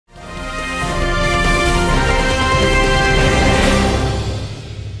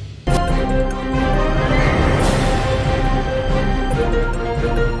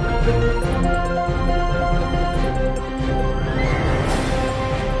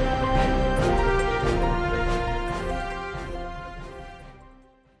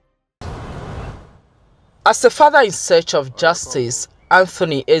As a father in search of justice,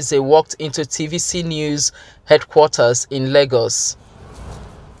 Anthony Eze walked into TVC News headquarters in Lagos.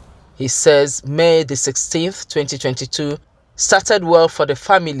 He says May the 16th, 2022 started well for the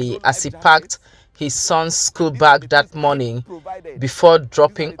family as he packed his son's school bag that morning before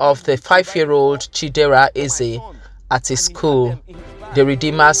dropping off the 5-year-old Chidera Eze at his school, the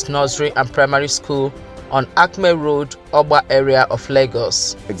Redeemer's Nursery and Primary School on Acme Road, Oba area of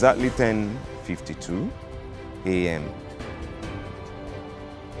Lagos. Exactly 10:52 a.m.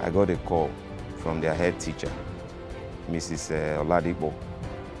 I got a call from their head teacher, Mrs. Oladipo,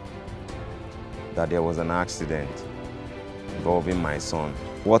 that there was an accident involving my son.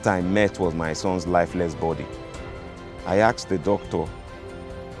 What I met was my son's lifeless body. I asked the doctor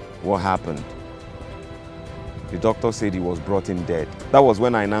what happened. The doctor said he was brought in dead. That was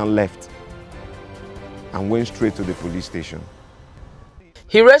when I now left and went straight to the police station.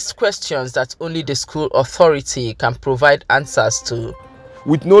 He raised questions that only the school authority can provide answers to.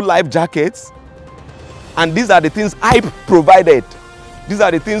 With no life jackets, and these are the things I provided. These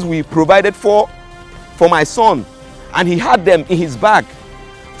are the things we provided for my son, and he had them in his bag.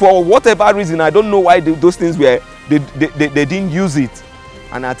 For whatever reason, I don't know why those things were, they didn't use it,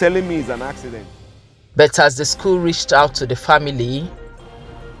 and are telling me it's an accident. But has the school reached out to the family?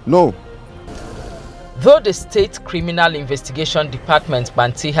 No. Though the State Criminal Investigation Department,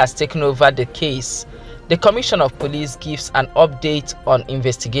 Banti, has taken over the case, the Commissioner of Police gives an update on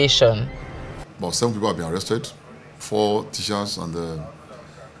investigation. About 7 people have been arrested, 4 teachers and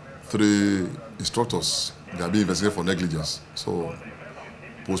 3 instructors. They are being investigated for negligence. So,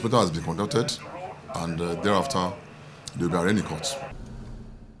 postmortem has been conducted, and thereafter they will be arraigned in court.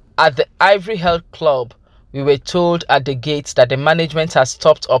 At the Ivory Health Club, we were told at the gate that the management has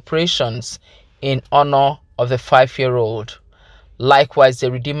stopped operations in honor of the 5-year-old. Likewise,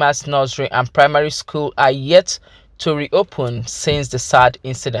 the Redeemer's Nursery and Primary School are yet to reopen since the sad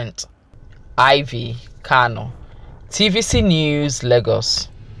incident. Ivy Kano, TVC News, Lagos.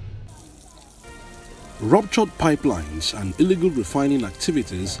 Ruptured pipelines and illegal refining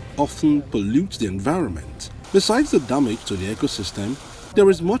activities often pollute the environment. Besides the damage to the ecosystem,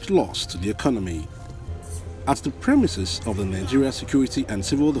 there is much loss to the economy. At the premises of the Nigeria Security and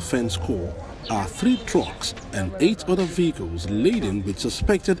Civil Defense Corps are 3 trucks and 8 other vehicles laden with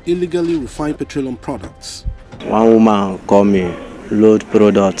suspected illegally refined petroleum products. One woman called me, load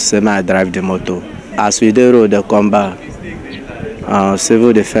products, say I drive the motor. As we dey road, they come back.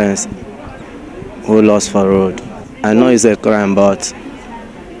 Civil Defense who lost for road. I know it's a crime, but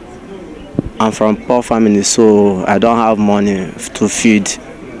I'm from poor family, so I don't have money to feed.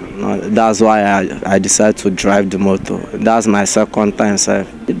 That's why I decided to drive the motor. That's my second time, sir.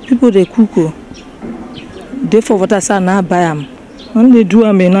 People they cook, they for what I say now buy them, and they do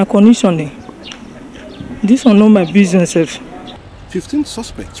them in a condition. This one not my business. 15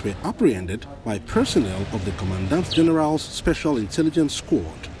 suspects were apprehended by personnel of the Commandant General's Special Intelligence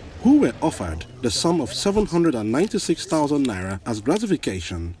Squad, who were offered the sum of 796,000 naira as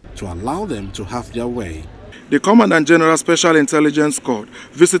gratification to allow them to have their way. The Commandant General Special Intelligence Squad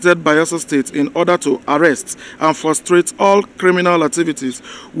visited Bayelsa State in order to arrest and frustrate all criminal activities,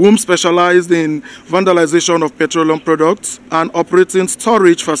 whom specialized in vandalization of petroleum products and operating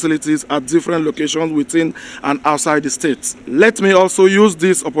storage facilities at different locations within and outside the state. Let me also use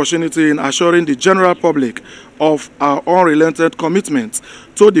this opportunity in assuring the general public of our unrelenting commitment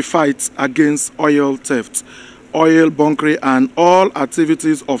to the fight against oil theft, oil bunkering, and all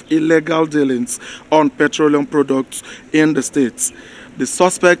activities of illegal dealings on petroleum products in the states. The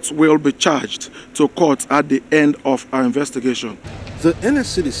suspects will be charged to court at the end of our investigation. The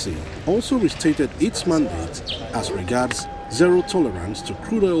NSCDC also restated its mandate as regards zero tolerance to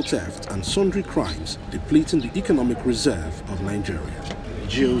crude oil theft and sundry crimes depleting the economic reserve of Nigeria.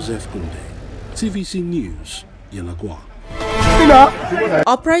 Joseph Kunde, TVC News, Yelagua.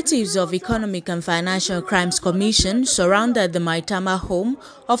 Operatives of Economic and Financial Crimes Commission surrounded the Maitama home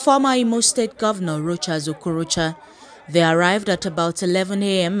of former Imo State Governor Rochas Okorocha. They arrived at about 11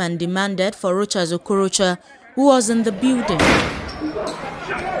 a.m. and demanded for Rochas Okorocha, who was in the building.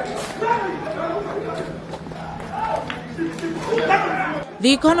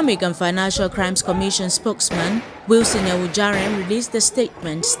 The Economic and Financial Crimes Commission spokesman, Wilson Ewujaren, released a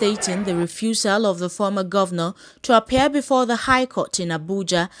statement stating the refusal of the former governor to appear before the High Court in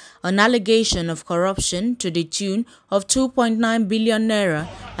Abuja on allegation of corruption to the tune of 2.9 billion naira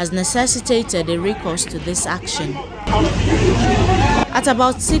has necessitated a recourse to this action. At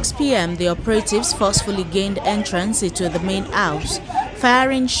about 6 p.m., the operatives forcefully gained entrance into the main house,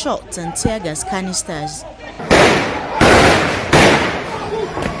 firing shots and tear gas canisters.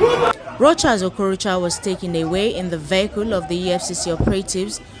 Rochas Okorocha was taken away in the vehicle of the EFCC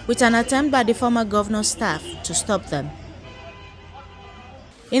operatives with an attempt by the former governor's staff to stop them.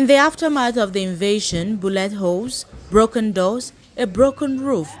 In the aftermath of the invasion, bullet holes, broken doors, a broken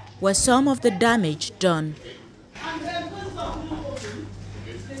roof were some of the damage done.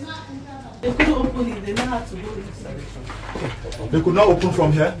 They couldn't open it, they had to go inside. They could not open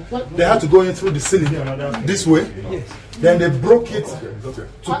from here. They had to go in through the ceiling this way. Yes. Then they broke it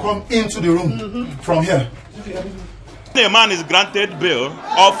to come into the room from here. The man is granted bail.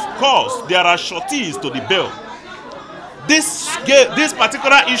 Of course, there are shorties to the bail. This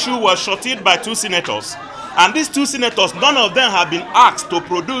particular issue was shorted by 2 senators. And these 2 senators, none of them have been asked to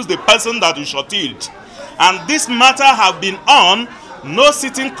produce the person that is shorted. And this matter have been on. No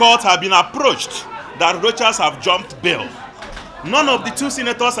sitting court have been approached that Rochas have jumped bail. None of the 2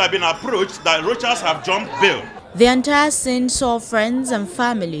 senators have been approached that Rochas have jumped bail. The entire scene saw friends and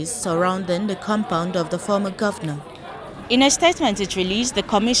families surrounding the compound of the former governor. In a statement it released, the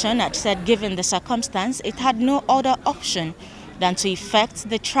commission had said given the circumstance, it had no other option than to effect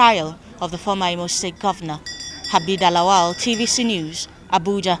the trial of the former Imo State governor. Habib Alawal, TVC News,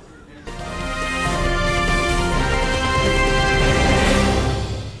 Abuja.